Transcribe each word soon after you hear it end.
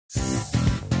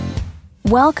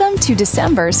Welcome to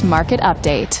December's Market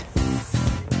Update.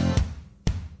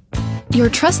 Your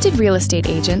trusted real estate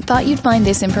agent thought you'd find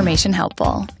this information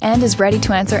helpful and is ready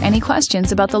to answer any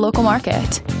questions about the local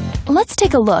market. Let's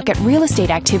take a look at real estate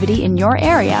activity in your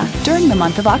area during the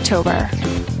month of October.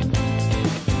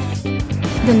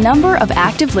 The number of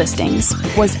active listings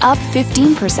was up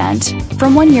 15%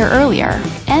 from 1 year earlier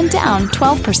and down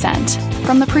 12%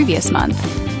 from the previous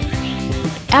month.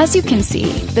 As you can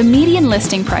see, the median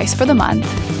listing price for the month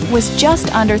was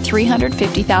just under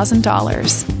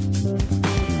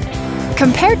 $350,000.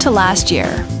 Compared to last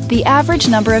year, the average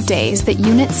number of days that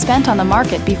units spent on the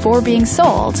market before being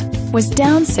sold was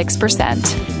down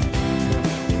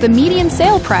 6%. The median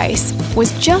sale price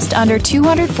was just under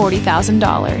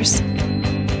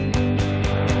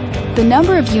 $240,000. The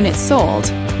number of units sold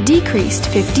decreased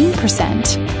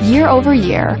 15% year over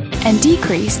year and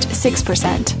decreased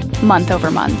 6% month over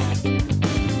month.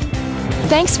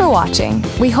 Thanks for watching.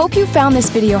 We hope you found this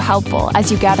video helpful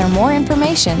as you gather more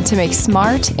information to make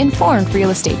smart, informed real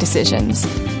estate decisions.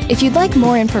 If you'd like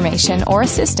more information or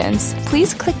assistance,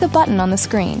 please click the button on the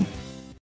screen.